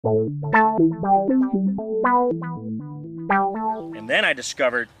And then I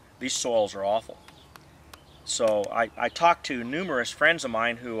discovered these soils are awful. So I talked to numerous friends of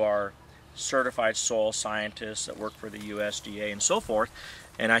mine who are certified soil scientists that work for the USDA and so forth,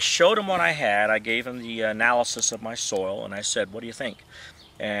 and I showed them what I had. I gave them the analysis of my soil, and I said, what do you think?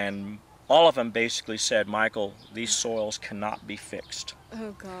 And all of them basically said, Michael, these soils cannot be fixed.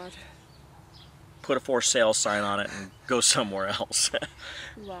 Oh, God. Put a for sale sign on it and go somewhere else.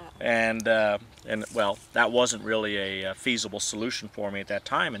 Wow. And well, that wasn't really a feasible solution for me at that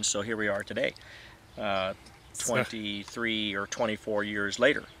time, and so here we are today, 23 or 24 years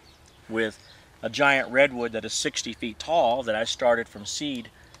later, with a giant redwood that is 60 feet tall that I started from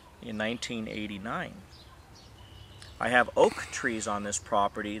seed in 1989. I have oak trees on this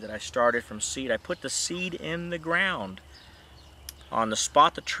property that I started from seed. I put the seed in the ground on the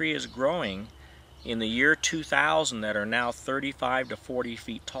spot the tree is growing in the year 2000 that are now 35 to 40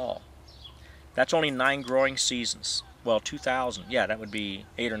 feet tall. That's only 9 growing seasons. Well, 2000, yeah, that would be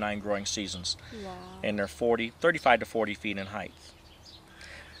 8 or 9 growing seasons. Wow. And they're 35 to 40 feet in height.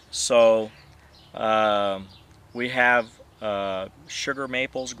 So we have sugar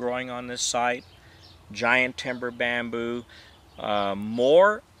maples growing on this site, giant timber bamboo,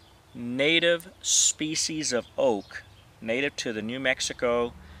 more native species of oak, native to the New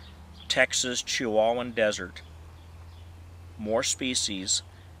Mexico, Texas, Chihuahuan Desert, more species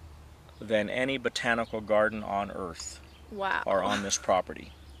than any botanical garden on earth. Wow. Are on this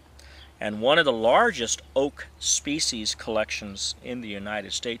property. And one of the largest oak species collections in the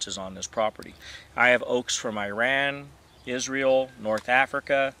United States is on this property. I have oaks from Iran, Israel, North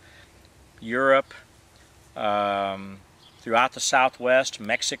Africa, Europe, throughout the Southwest,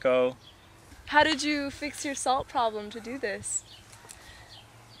 Mexico. How did you fix your salt problem to do this?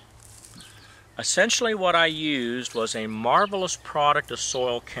 Essentially what I used was a marvelous product of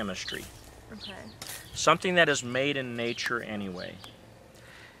soil chemistry. Okay. Something that is made in nature anyway.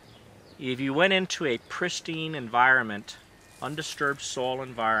 If you went into a pristine environment, undisturbed soil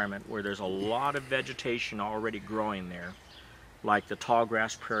environment where there's a lot of vegetation already growing there, like the tall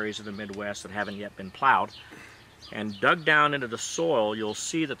grass prairies of the Midwest that haven't yet been plowed, and dug down into the soil, you'll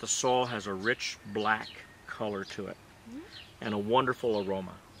see that the soil has a rich black color to it and a wonderful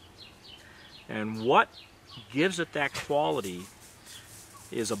aroma. And what gives it that quality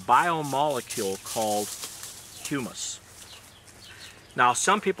is a biomolecule called humus. Now,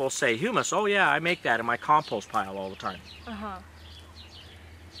 some people say humus, oh yeah, I make that in my compost pile all the time. Uh-huh.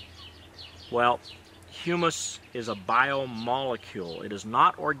 Well, humus is a biomolecule. It is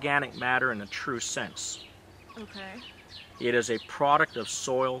not organic matter in the true sense. Okay. It is a product of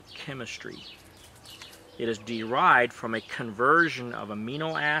soil chemistry. It is derived from a conversion of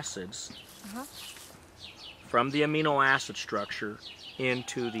amino acids from the amino acid structure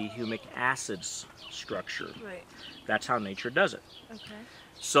into the humic acids structure. Right. That's how nature does it. Okay.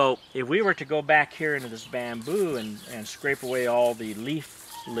 So if we were to go back here into this bamboo and scrape away all the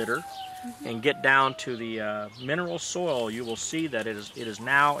leaf litter and get down to the mineral soil, you will see that it is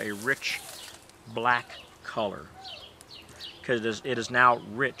now a rich black color because it is now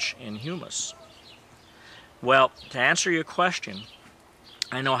rich in humus. Well, to answer your question,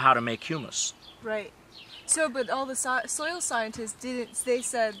 I know how to make humus. Right. So, but all the soil scientists they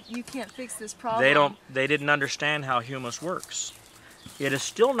said you can't fix this problem. They didn't understand how humus works. It is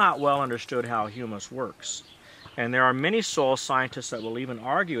still not well understood how humus works. And there are many soil scientists that will even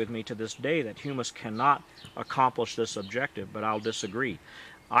argue with me to this day that humus cannot accomplish this objective, but I'll disagree.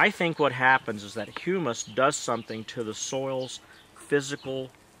 I think what happens is that humus does something to the soil's physical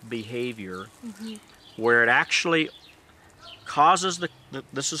behavior where it actually causes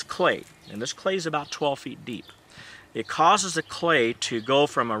this is clay, and this clay is about 12 feet deep. It causes the clay to go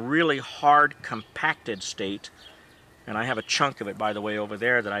from a really hard, compacted state, and I have a chunk of it, by the way, over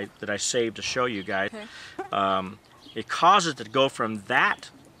there that I saved to show you guys. Okay. It causes it to go from that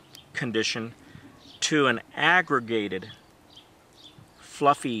condition to an aggregated,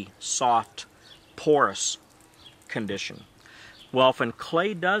 fluffy, soft, porous condition. Well, when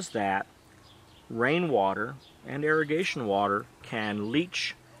clay does that, rainwater and irrigation water can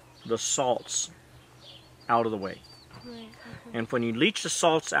leach the salts out of the way. Right. Okay. And when you leach the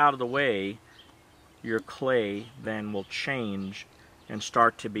salts out of the way, your clay then will change and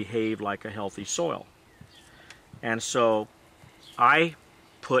start to behave like a healthy soil. And so I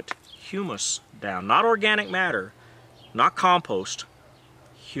put humus down, not organic matter, not compost,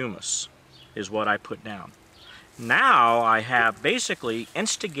 humus is what I put down. Now I have basically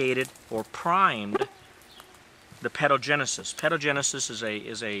instigated or primed the pedogenesis. Pedogenesis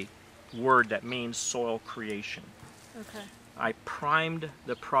is a word that means soil creation. Okay. I primed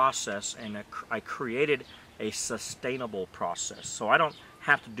the process, and I created a sustainable process. So I don't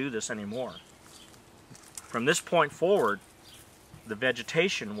have to do this anymore. From this point forward, the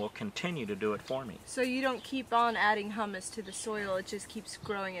vegetation will continue to do it for me. So you don't keep on adding humus to the soil, it just keeps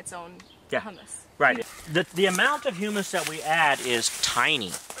growing its own humus. Right. The amount of humus that we add is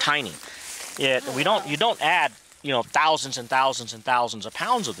tiny. You don't add, you know, thousands and thousands and thousands of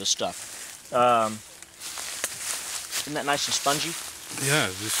pounds of this stuff. Isn't that nice and spongy? Yeah,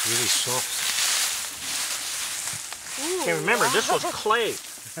 it's really soft. Ooh, okay, remember, this was clay.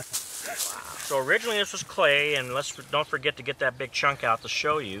 So originally this was clay, and don't forget to get that big chunk out to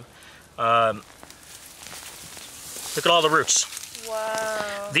show you. Look at all the roots.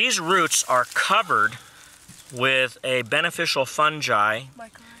 Wow. These roots are covered with a beneficial fungi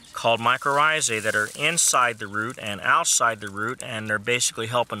called mycorrhizae that are inside the root and outside the root, and they're basically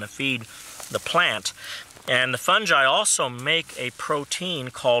helping to feed the plant. And the fungi also make a protein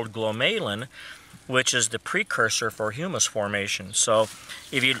called glomalin, which is the precursor for humus formation. So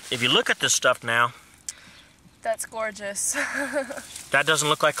if you look at this stuff now, that's gorgeous. that doesn't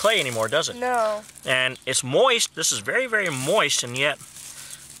look like clay anymore, does it? No. And it's moist. This is very, very moist, and yet,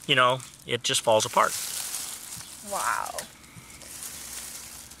 you know, it just falls apart. Wow.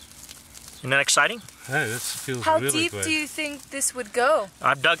 Isn't that exciting? Yeah, this feels How really deep great. do you think this would go?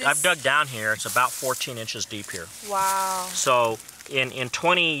 I've dug down here. It's about 14 inches deep here. Wow. So in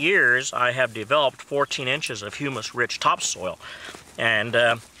 20 years, I have developed 14 inches of humus-rich topsoil. And,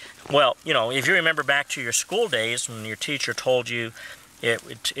 well, you know, if you remember back to your school days when your teacher told you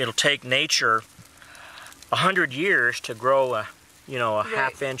it'll take nature 100 years to grow a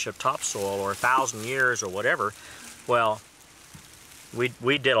half inch of topsoil, or 1,000 years or whatever, well,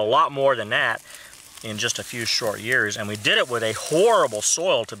 we did a lot more than that in just a few short years, and we did it with a horrible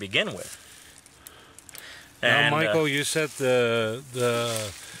soil to begin with. And, now, Michael, you said the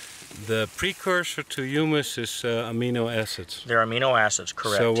precursor to humus is amino acids. They're amino acids,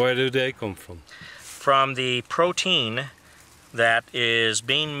 correct. So where do they come from? From the protein that is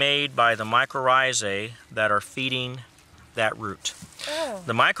being made by the mycorrhizae that are feeding that root. Oh.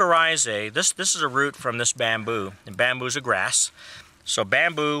 The mycorrhizae, this is a root from this bamboo, and bamboo is a grass. So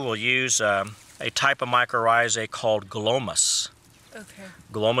bamboo will use a type of mycorrhizae called glomus. Okay.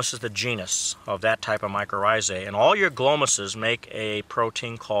 Glomus is the genus of that type of mycorrhizae, and all your glomuses make a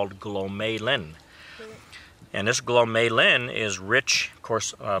protein called glomalin. And this glomalin is rich, of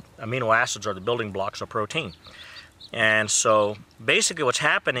course, amino acids are the building blocks of protein. And so basically what's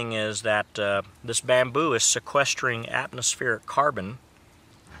happening is that this bamboo is sequestering atmospheric carbon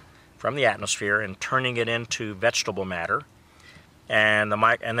from the atmosphere and turning it into vegetable matter, and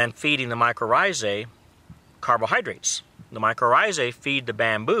then feeding the mycorrhizae carbohydrates. The mycorrhizae feed the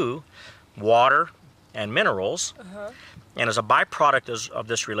bamboo water and minerals, and as a byproduct of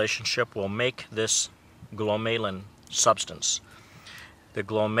this relationship will make this glomalin substance. The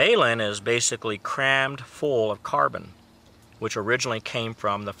glomalin is basically crammed full of carbon, which originally came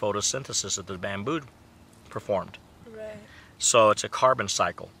from the photosynthesis that the bamboo performed. Right. So it's a carbon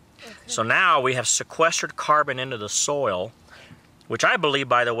cycle. Okay. So now we have sequestered carbon into the soil, which I believe,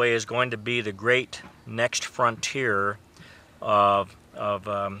 by the way, is going to be the great next frontier of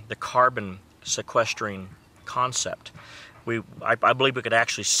the carbon sequestering concept. I believe we could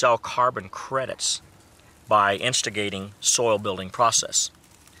actually sell carbon credits by instigating soil building process.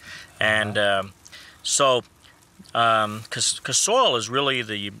 And because soil is really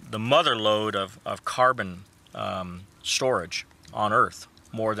the mother lode of carbon storage on Earth,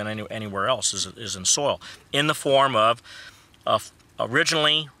 more than anywhere else is in soil, in the form of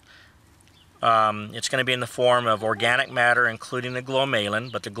originally it's going to be in the form of organic matter, including the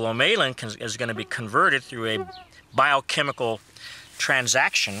glomalin, but the glomalin is going to be converted through a biochemical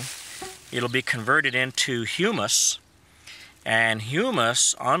transaction. It'll be converted into humus, and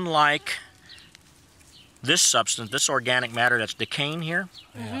humus, unlike this substance, this organic matter that's decaying here,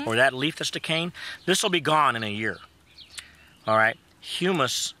 or that leaf that's decaying, this will be gone in a year. All right?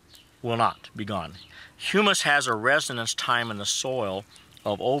 Humus will not be gone. Humus has a residence time in the soil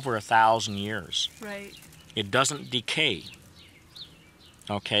of over 1,000 years. Right. It doesn't decay.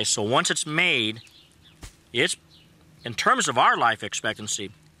 Okay, so once it's made, it's, in terms of our life expectancy,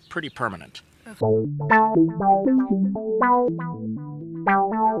 pretty permanent. Okay.